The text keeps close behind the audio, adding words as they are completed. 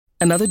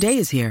Another day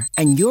is here,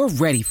 and you're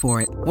ready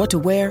for it. What to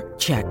wear?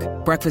 Check.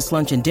 Breakfast,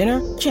 lunch, and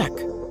dinner? Check.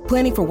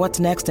 Planning for what's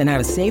next and how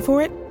to save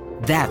for it?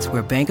 That's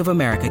where Bank of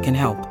America can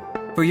help.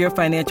 For your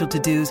financial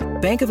to-dos,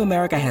 Bank of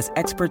America has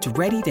experts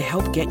ready to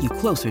help get you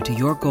closer to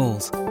your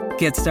goals.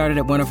 Get started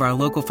at one of our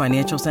local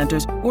financial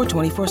centers or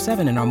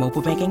 24/7 in our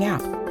mobile banking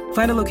app.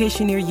 Find a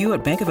location near you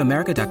at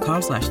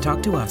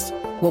bankofamerica.com/talktous.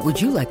 What would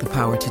you like the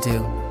power to do?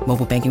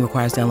 Mobile banking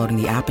requires downloading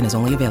the app and is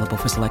only available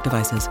for select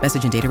devices.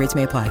 Message and data rates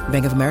may apply.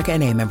 Bank of America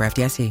N.A., member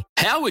FDIC.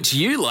 How would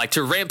you like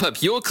to ramp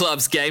up your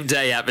club's game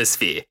day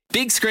atmosphere?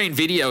 Big Screen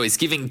Video is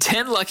giving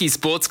 10 lucky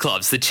sports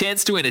clubs the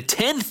chance to win a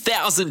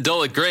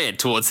 $10,000 grant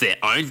towards their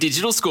own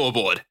digital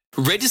scoreboard.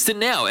 Register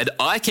now at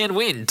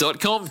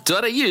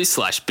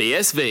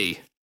iCanWin.com.au/BSV.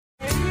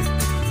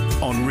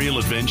 On Real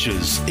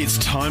Adventures, it's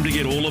time to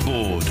get all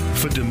aboard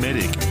for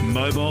Dometic,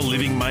 mobile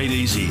living made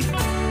easy.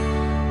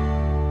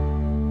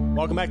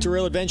 Welcome back to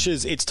Real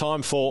Adventures. It's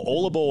time for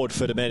All Aboard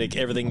for Dometic.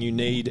 Everything you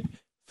need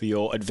for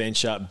your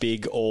adventure,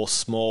 big or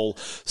small.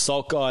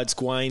 Salt Guides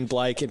Gawaine,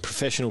 Blake, and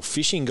Professional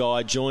Fishing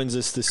Guide joins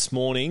us this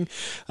morning.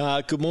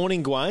 Good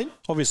morning, Gawaine.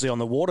 Obviously on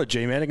the water,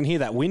 G-Man. I can hear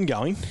that wind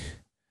going.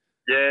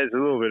 Yeah, there's a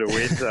little bit of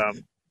wind.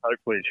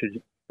 Hopefully it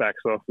should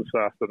backs off this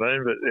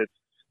afternoon, but it's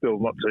still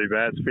not too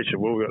bad. It's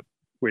fishable. We've got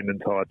wind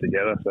and tide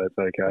together, so it's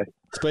okay.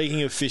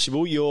 Speaking of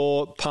fishable,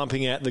 you're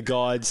pumping out the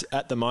guides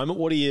at the moment.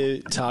 What are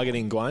you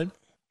targeting, Gawaine?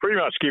 Pretty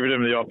much giving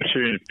them the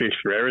opportunity to fish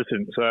for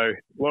everything. So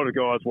a lot of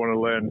guys want to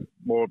learn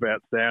more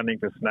about sounding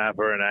for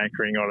snapper and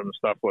anchoring on them and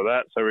stuff like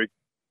that. So we're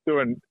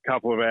doing a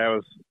couple of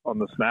hours on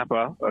the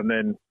snapper and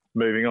then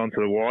moving on to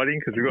the whiting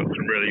because we've got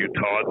some really good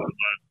tides at the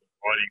moment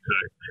for whiting. So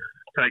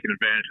taking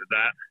advantage of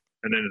that.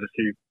 And then there's a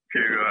few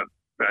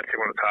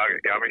actually want to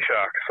target gummy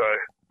sharks. So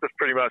that's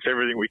pretty much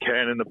everything we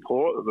can in the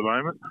port at the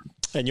moment.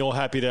 And you're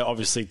happy to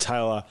obviously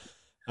tailor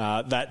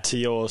that to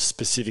your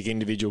specific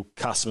individual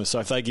customer. So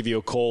if they give you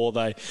a call,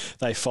 they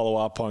follow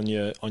up on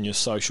your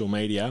social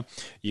media,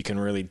 you can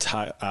really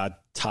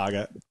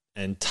target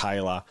and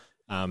tailor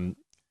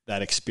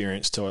that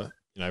experience to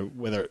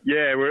whether.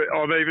 Yeah,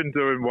 I'm even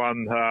doing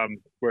one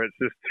where it's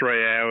just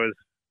 3 hours.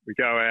 We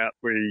go out,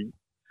 we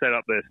set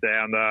up their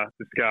sounder,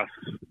 discuss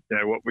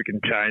what we can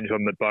change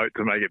on the boat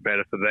to make it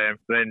better for them.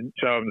 Then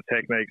show them the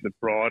techniques of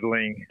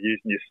bridling,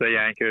 using your sea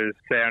anchors,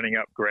 sounding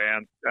up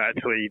ground,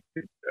 actually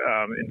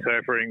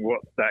interpreting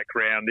what that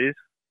ground is.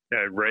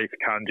 Reef,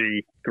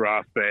 cungy,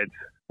 grass beds,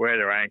 where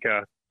to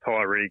anchor,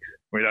 tie rigs.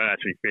 We don't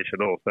actually fish at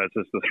all, so it's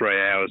just the 3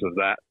 hours of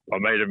that. I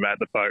meet them at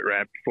the boat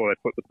ramp before they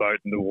put the boat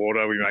in the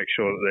water. We make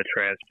sure that their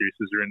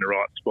transducers are in the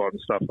right spot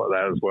and stuff like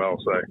that as well.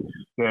 So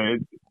we're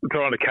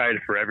trying to cater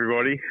for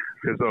everybody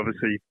because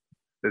obviously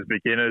there's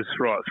beginners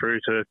right through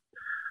to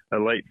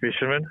elite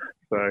fishermen.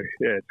 So,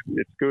 yeah,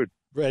 it's good.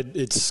 Red,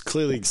 it's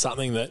clearly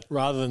something that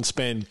rather than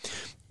spend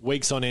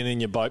weeks on end in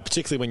your boat,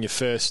 particularly when you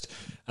first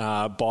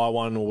buy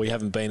one or we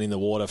haven't been in the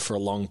water for a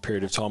long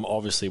period of time,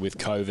 obviously with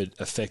COVID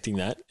affecting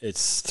that,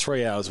 it's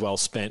 3 hours well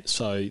spent.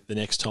 So the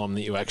next time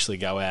that you actually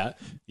go out,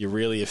 you're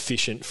really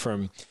efficient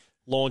from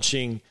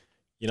launching,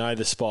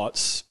 the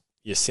spots,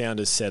 your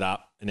sounder's set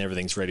up, and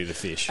everything's ready to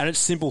fish. And it's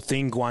a simple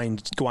thing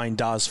Gawaine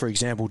does, for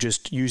example,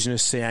 just using a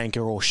sea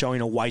anchor or showing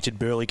a weighted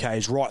burley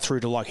cage right through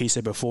to, like he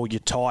said before,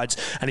 your tides.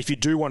 And if you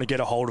do want to get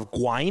a hold of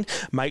Gawaine,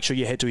 make sure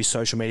you head to his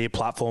social media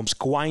platforms,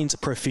 Gawaine's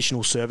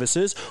Professional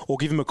Services, or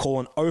give him a call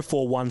on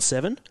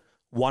 0417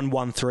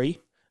 113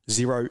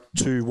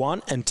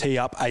 021 and tee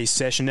up a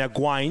session. Now,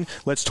 Gawaine,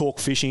 let's talk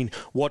fishing.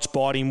 What's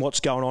biting, what's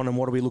going on, and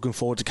what are we looking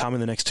forward to come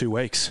in the next 2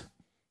 weeks?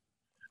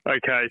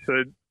 Okay,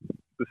 so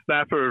the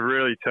snapper have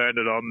really turned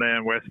it on there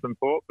in Western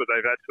Port, but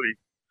they've actually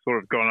sort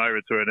of gone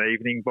over to an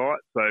evening bite.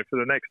 So for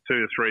the next 2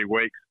 to 3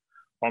 weeks,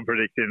 I'm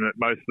predicting that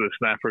most of the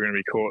snapper are going to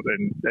be caught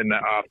in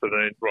that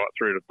afternoon right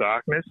through to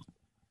darkness,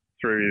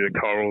 through the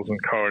corals and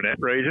coronet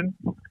region.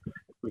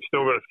 We've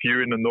still got a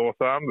few in the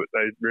North Arm, but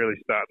they're really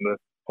starting to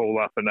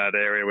pull up in that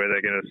area where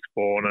they're going to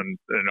spawn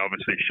and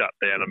obviously shut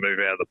down and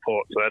move out of the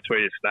port. So that's where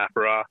your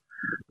snapper are.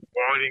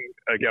 Whiting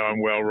are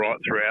going well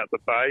right throughout the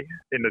bay.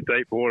 In the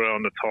deep water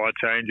on the tide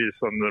changes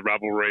on the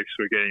rubble reefs,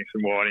 we're getting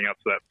some whiting up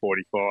to that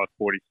 45,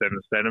 47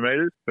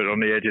 centimetres. But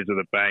on the edges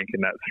of the bank in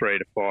that 3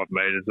 to 5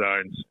 metre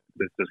zones,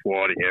 there's just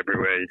whiting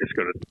everywhere. You just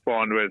got to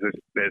find where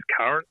there's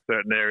current.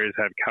 Certain areas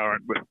have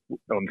current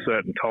on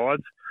certain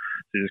tides.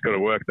 So you just got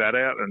to work that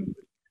out and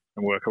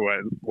work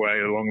way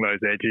along those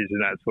edges in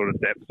that sort of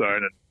depth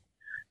zone, and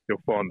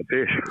you'll find the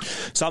fish.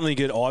 Something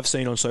good I've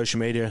seen on social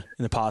media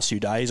in the past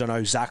few days, I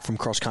know Zach from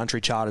Cross Country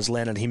Charters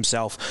landed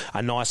himself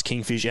a nice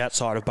kingfish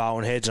outside of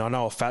Bowen Heads, and I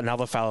know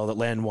another fellow that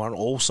landed one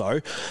also.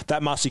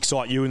 That must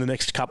excite you in the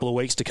next couple of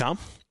weeks to come?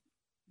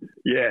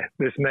 Yeah,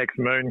 this next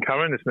moon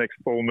coming, this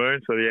next full moon,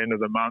 so the end of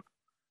the month,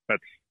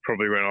 that's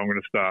probably when I'm going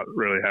to start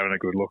really having a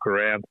good look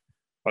around.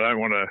 I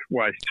don't want to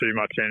waste too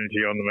much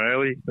energy on them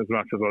early, as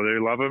much as I do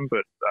love them,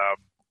 but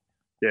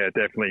yeah,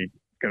 definitely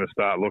going to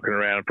start looking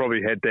around and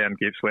probably head down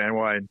Gippsland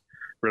Way and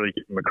really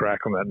give them a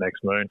crack on that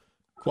next moon.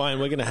 Gawaine,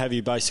 we're going to have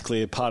you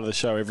basically a part of the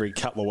show every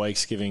couple of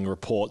weeks giving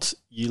reports.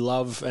 You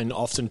love and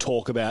often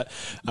talk about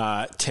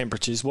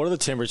temperatures. What are the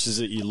temperatures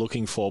that you're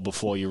looking for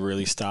before you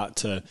really start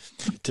to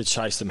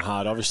chase them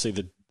hard? Obviously,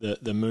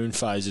 the moon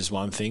phase is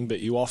one thing, but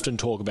you often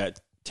talk about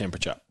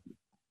temperature.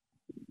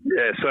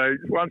 Yeah, so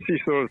once you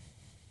sort of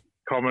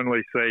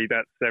commonly see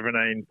that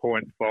 17.5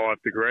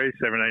 degrees,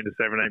 17 to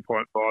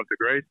 17.5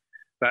 degrees,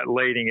 that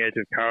leading edge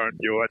of current,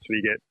 you'll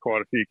actually get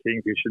quite a few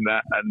kingfish in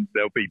that, and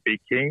there'll be big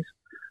kings.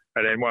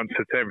 And then once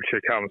the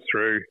temperature comes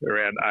through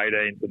around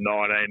 18 to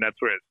 19, that's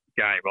where it's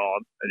game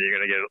on, and you're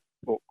going to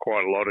get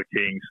quite a lot of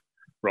kings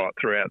right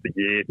throughout the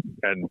year.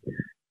 And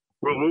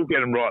we'll get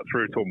them right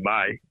through till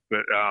May,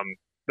 but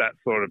that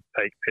sort of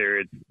peak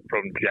period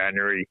from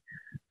January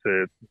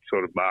to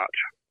sort of March.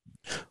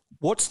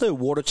 What's the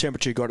water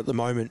temperature you got at the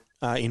moment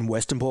in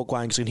Western Port,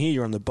 Gawaine? Because I can hear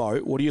you're on the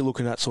boat. What are you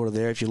looking at sort of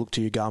there if you look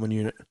to your Garmin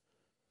unit?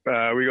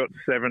 We got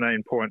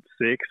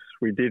 17.6.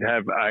 We did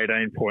have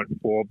 18.4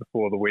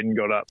 before the wind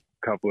got up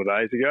a couple of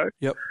days ago.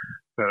 Yep.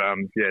 But,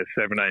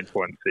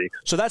 17.6.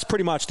 So that's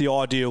pretty much the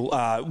ideal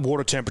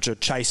water temperature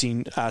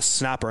chasing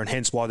snapper, and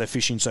hence why they're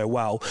fishing so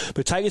well.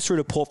 But take us through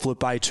to Port Phillip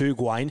Bay too,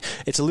 Gawaine.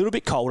 It's a little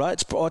bit colder.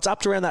 It's up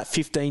to around that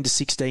 15 to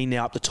 16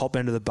 now up the top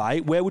end of the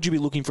bay. Where would you be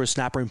looking for a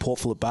snapper in Port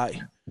Phillip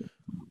Bay?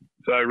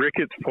 So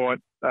Ricketts Point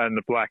and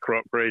the Black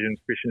Rock region's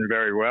fishing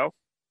very well.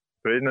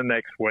 But in the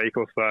next week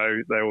or so,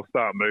 they will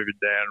start moving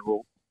down.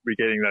 We'll be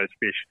getting those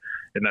fish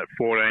in that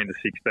 14 to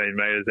 16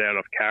 metres out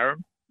of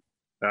Carrum.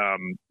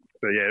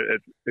 So, yeah,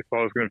 if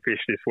I was going to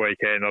fish this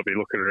weekend, I'll be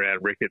looking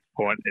around Ricketts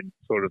Point in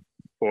sort of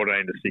 14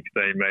 to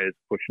 16 metres,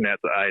 pushing out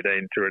to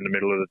 18 during the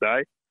middle of the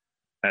day.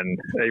 And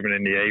even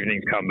in the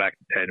evenings, come back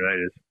to 10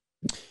 metres.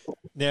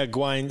 Now,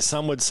 Gawaine,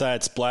 some would say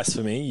it's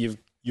blasphemy.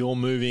 You're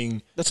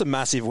moving... That's a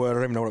massive word.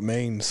 I don't even know what it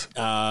means.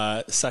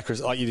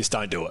 You just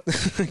don't do it.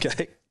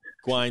 Okay.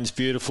 Gawaine's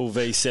beautiful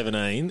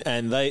V17,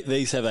 and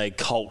these have a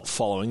cult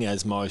following,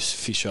 as most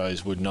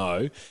fishers would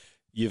know.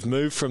 You've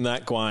moved from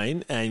that,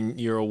 Gawaine,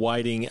 and you're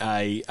awaiting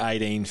a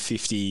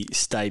 1850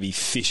 Staby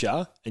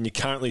Fisher, and you're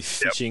currently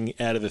fishing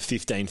out of a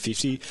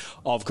 1550.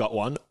 I've got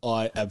one.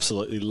 I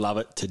absolutely love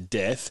it to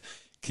death.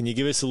 Can you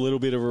give us a little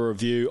bit of a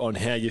review on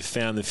how you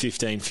found the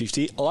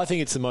 1550? I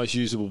think it's the most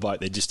usable boat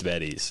there just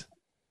about is.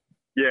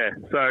 Yeah,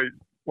 so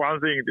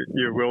one thing that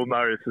you will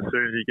notice as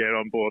soon as you get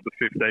on board the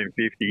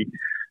 1550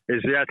 is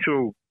the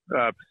actual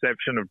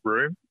perception of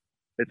room.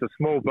 It's a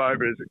small boat,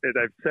 but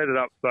they've set it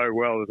up so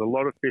well. There's a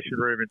lot of fishing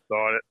room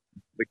inside it.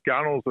 The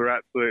gunnels are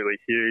absolutely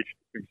huge.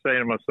 You've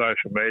seen them on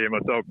social media.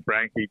 My dog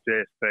Frankie,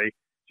 GSP,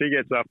 she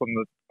gets up on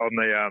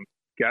the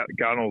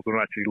gunnels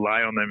and actually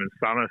lay on them and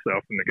sun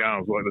herself in the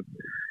gunnels.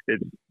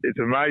 It's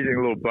an amazing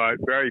little boat,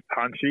 very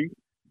punchy.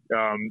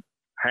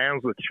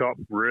 Handles the chop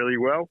really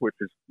well, which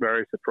is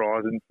very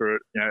surprising for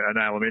an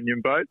aluminium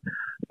boat.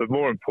 But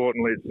more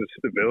importantly, it's the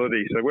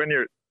stability. So when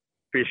you're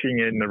fishing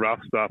in the rough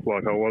stuff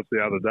like I was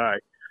the other day,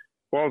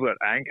 if I was at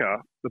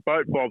anchor, the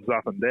boat bobs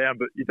up and down,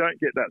 but you don't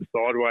get that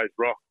sideways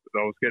rock that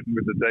I was getting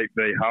with the deep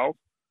V hull.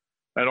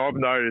 And I've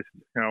noticed,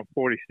 I'm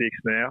 46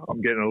 now,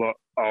 I'm getting a lot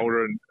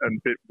older and a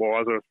bit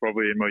wiser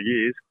probably in my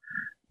years.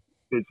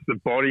 It's the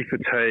body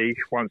fatigue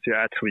once you're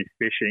actually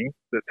fishing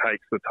that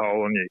takes the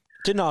toll on you.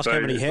 Didn't ask how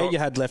many hair you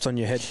had left on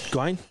your head,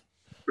 Gawaine.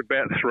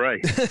 About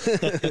 3.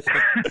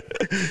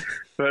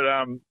 But,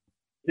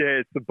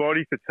 it's the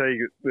body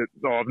fatigue that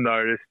I've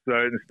noticed. So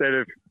instead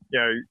of,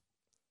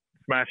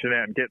 smashing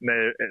out and getting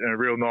there in a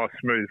real nice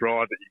smooth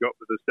ride that you got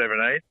with the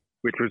 17,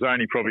 which was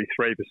only probably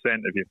 3%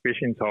 of your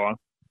fishing time,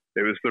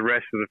 it was the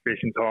rest of the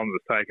fishing time that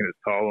was taking its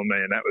toll on me,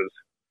 and that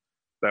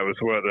was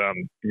what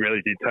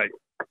really did take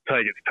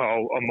its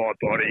toll on my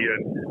body.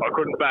 And I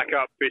couldn't back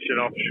up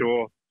fishing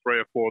offshore 3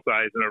 or 4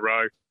 days in a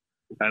row,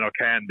 and I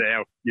can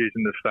now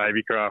using the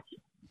Staby craft.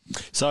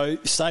 So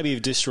Staby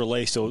have just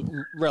released, or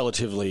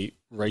relatively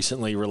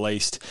recently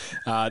released,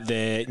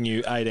 their new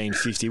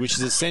 1850, which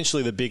is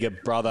essentially the bigger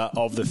brother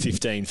of the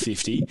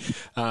 1550.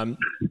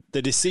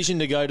 The decision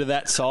to go to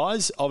that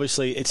size,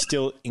 obviously it's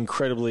still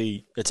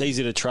it's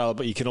easy to trailer,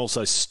 but you can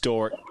also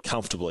store it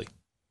comfortably.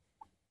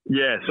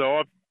 Yeah,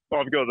 so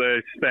I've got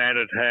the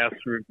standard house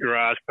with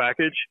garage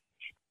package.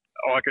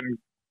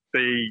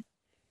 The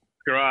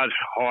garage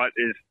height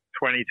is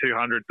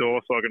 2200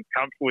 doors, so I can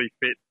comfortably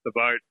fit the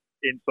boat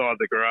inside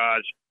the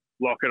garage,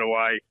 lock it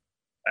away,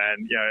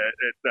 and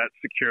that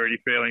security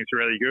feeling is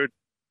really good.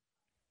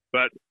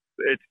 But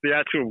it's the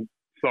actual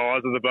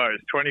size of the boat.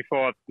 It's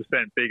 25%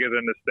 bigger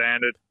than the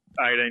standard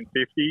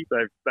 1850.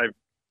 They've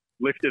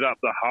lifted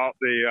up the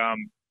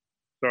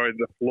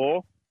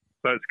floor,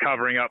 so it's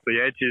covering up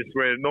the edges.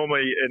 Where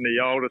normally in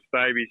the older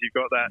Stabies you've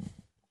got that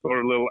sort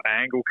of little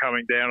angle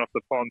coming down off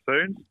the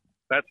pontoons.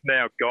 That's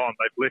now gone.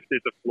 They've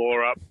lifted the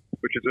floor up,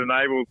 which has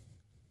enabled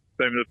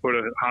them to put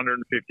a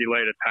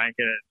 150-litre tank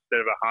in it instead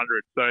of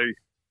 100. So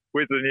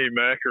with the new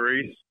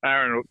Mercuries,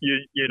 Aaron,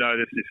 you know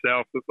this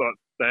yourself,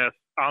 they're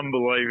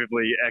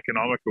unbelievably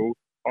economical.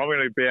 I'm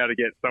going to be able to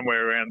get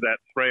somewhere around that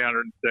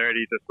 330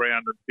 to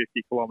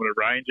 350 kilometre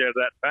range out of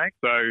that tank.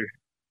 So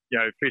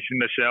fishing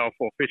the shelf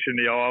or fishing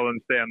the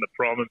islands down the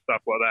prom and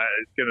stuff like that,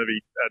 it's going to be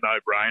a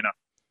no-brainer.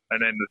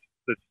 And then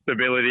the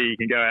stability, you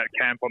can go out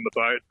camp on the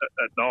boat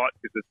at night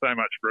because there's so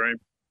much room.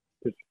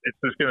 It's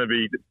just going to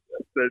be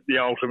the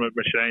ultimate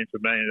machine for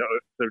me.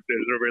 It's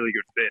a really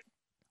good fit.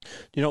 Do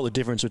you know what the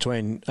difference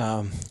between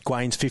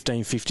Gawaine's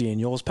 1550 and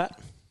yours, Pat?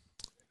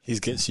 His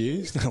gets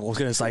used. I was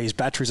going to say his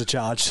batteries are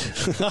charged.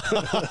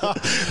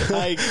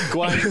 Hey,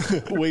 Gawaine,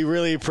 we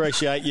really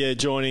appreciate you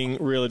joining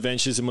Real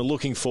Adventures, and we're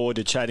looking forward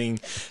to chatting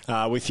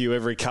with you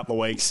every couple of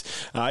weeks.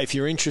 If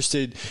you're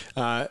interested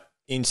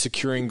in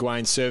securing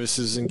Gawaine's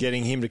services and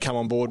getting him to come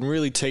on board and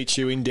really teach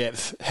you in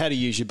depth how to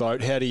use your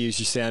boat, how to use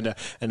your sounder,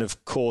 and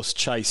of course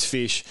chase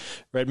fish,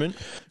 Redmond.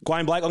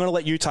 Gawaine Blake, I'm going to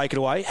let you take it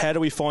away. How do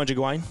we find you,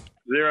 Gawaine?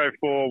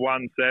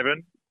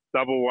 0417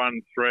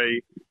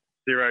 113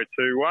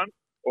 021,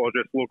 or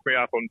just look me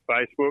up on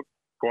Facebook,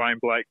 Gawaine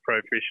Blake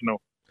Professional.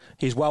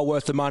 He's well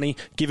worth the money.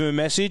 Give him a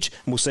message,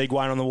 and we'll see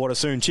Gawaine on the water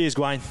soon. Cheers,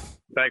 Gawaine.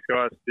 Thanks,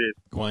 guys. Cheers.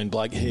 Gawaine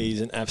Blake,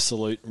 he's an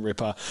absolute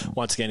ripper.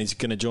 Once again, he's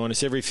going to join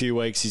us every few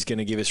weeks. He's going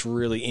to give us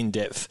really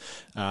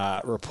in-depth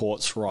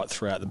reports right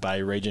throughout the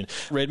Bay region.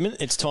 Redmond,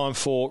 it's time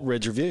for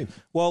Red's Review.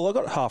 Well, I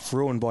got half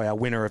ruined by our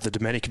winner of the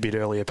Dominic a bit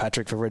earlier,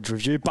 Patrick, for Red's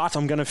Review, but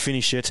I'm going to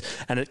finish it,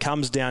 and it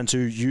comes down to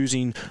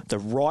using the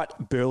right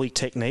burley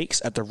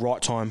techniques at the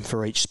right time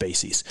for each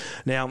species.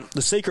 Now,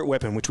 the secret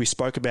weapon, which we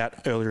spoke about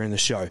earlier in the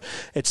show,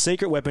 its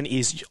secret weapon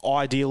is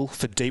ideal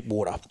for deep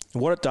water.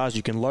 And what it does,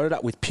 you can load it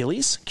up with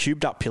pillies,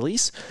 cubed up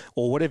pillies,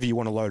 or whatever you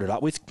want to load it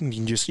up with. You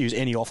can just use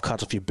any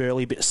offcuts of your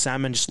burley, bit of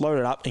salmon, just load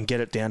it up and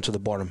get it down to the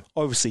bottom.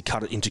 Obviously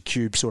cut it into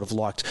cubes, sort of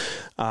like,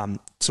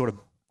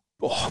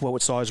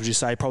 what size would you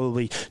say?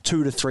 Probably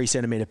 2 to 3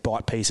 centimetre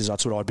bite pieces.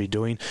 That's what I'd be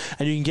doing.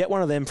 And you can get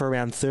one of them for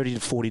around $30 to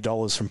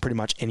 $40 from pretty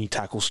much any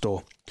tackle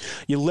store.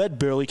 Your lead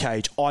burley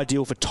cage,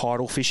 ideal for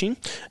tidal fishing.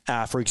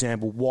 For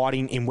example,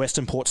 whiting in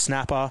Western Port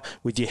snapper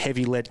with your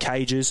heavy lead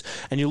cages.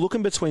 And you're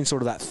looking between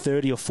sort of that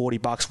 $30 or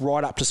 $40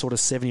 right up to sort of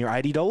 $70 or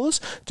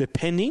 $80,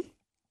 depending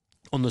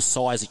on the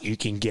size that you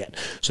can get.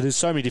 So there's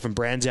so many different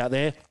brands out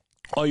there.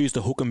 I use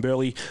the hook and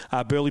burley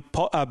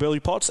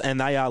pots, and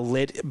they are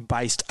lead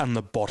based on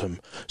the bottom.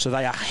 So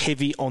they are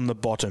heavy on the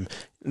bottom.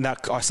 Now,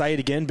 I say it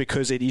again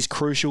because it is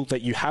crucial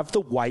that you have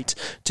the weight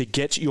to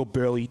get your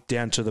burley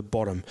down to the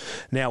bottom.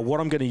 Now, what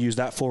I'm going to use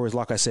that for is,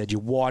 like I said, your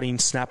whiting,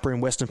 snapper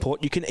in Western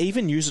Port. You can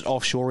even use it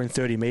offshore in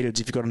 30 metres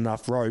if you've got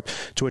enough rope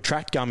to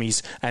attract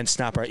gummies and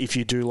snapper if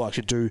you do like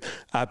to do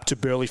to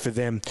burley for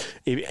them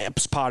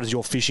as part of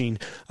your fishing.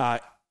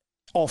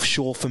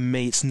 Offshore, for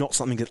me, it's not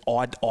something that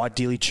I'd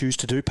ideally choose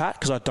to do, Pat,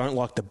 because I don't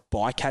like the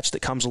bycatch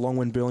that comes along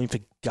when burling for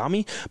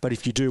gummy. But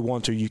if you do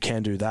want to, you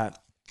can do that.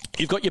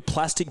 You've got your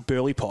plastic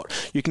burley pot.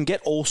 You can get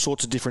all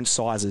sorts of different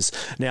sizes.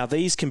 Now,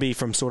 these can be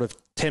from sort of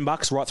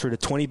 $10 right through to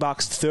 $20,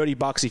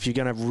 $30 if you're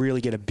going to really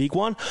get a big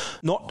one.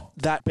 Not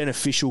that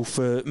beneficial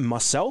for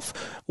myself.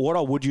 What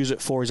I would use it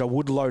for is I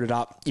would load it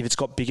up if it's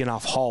got big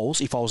enough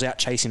holes. If I was out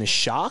chasing a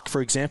shark,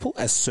 for example,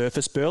 as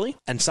surface burley,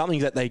 and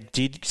something that they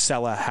did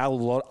sell a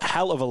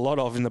hell of a lot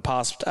of in the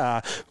past,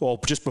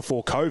 just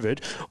before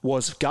COVID,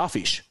 was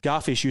garfish.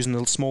 Garfish using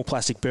the small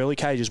plastic burley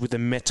cages with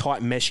the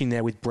tight mesh in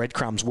there with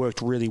breadcrumbs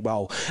worked really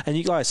well. And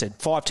like I said,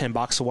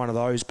 $5-10 for one of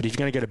those. But if you're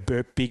going to get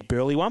a big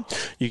burley one,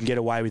 you can get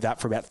away with that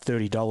for about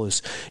 $30.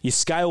 Your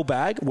scale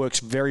bag works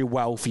very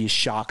well for your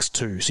sharks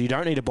too. So you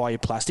don't need to buy your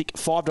plastic.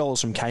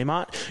 $5 from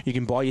Kmart, you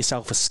can buy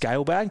yourself a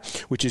scale bag,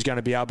 which is going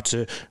to be able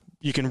to,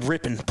 you can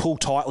rip and pull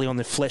tightly on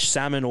the flesh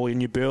salmon or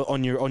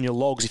on your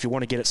logs if you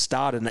want to get it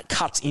started, and it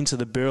cuts into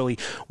the burley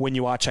when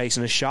you are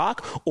chasing a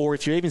shark. Or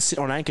if you even sit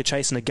on anchor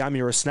chasing a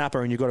gummy or a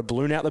snapper and you've got a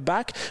balloon out the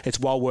back, it's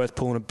well worth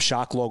pulling a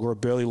shark log or a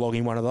burley log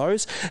in one of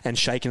those and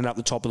shaking it up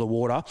the top of the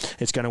water.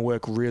 It's going to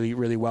work really,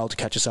 really well to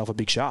catch yourself a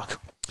big shark.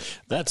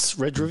 That's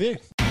Red Review.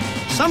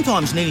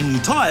 Sometimes needing new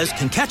tyres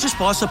can catch us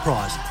by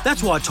surprise.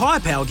 That's why Tyre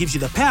Power gives you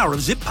the power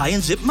of Zip Pay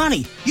and Zip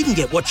Money. You can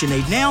get what you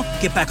need now,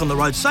 get back on the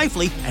road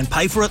safely and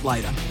pay for it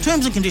later.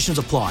 Terms and conditions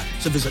apply.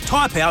 So visit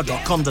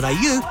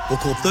tyrepower.com.au or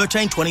call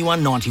 13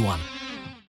 21 91.